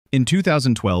In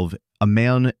 2012, a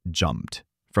man jumped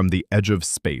from the edge of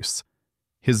space.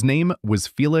 His name was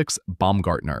Felix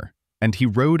Baumgartner, and he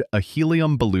rode a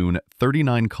helium balloon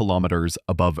 39 kilometers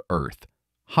above Earth,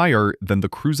 higher than the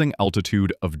cruising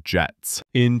altitude of jets.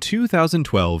 In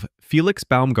 2012, Felix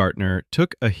Baumgartner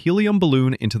took a helium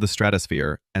balloon into the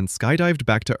stratosphere and skydived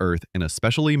back to Earth in a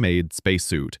specially made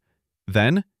spacesuit.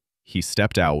 Then, he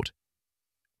stepped out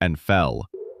and fell.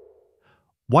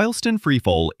 Whilst in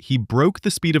freefall, he broke the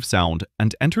speed of sound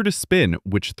and entered a spin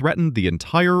which threatened the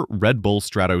entire Red Bull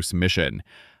Stratos mission.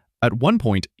 At one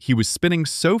point, he was spinning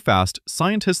so fast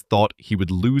scientists thought he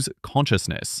would lose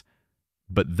consciousness.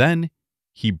 But then,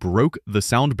 he broke the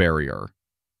sound barrier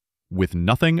with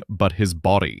nothing but his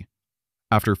body.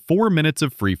 After 4 minutes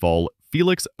of freefall,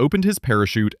 Felix opened his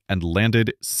parachute and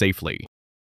landed safely.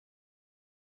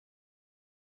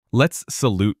 Let's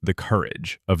salute the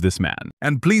courage of this man.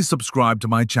 And please subscribe to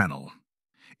my channel.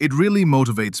 It really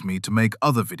motivates me to make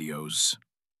other videos.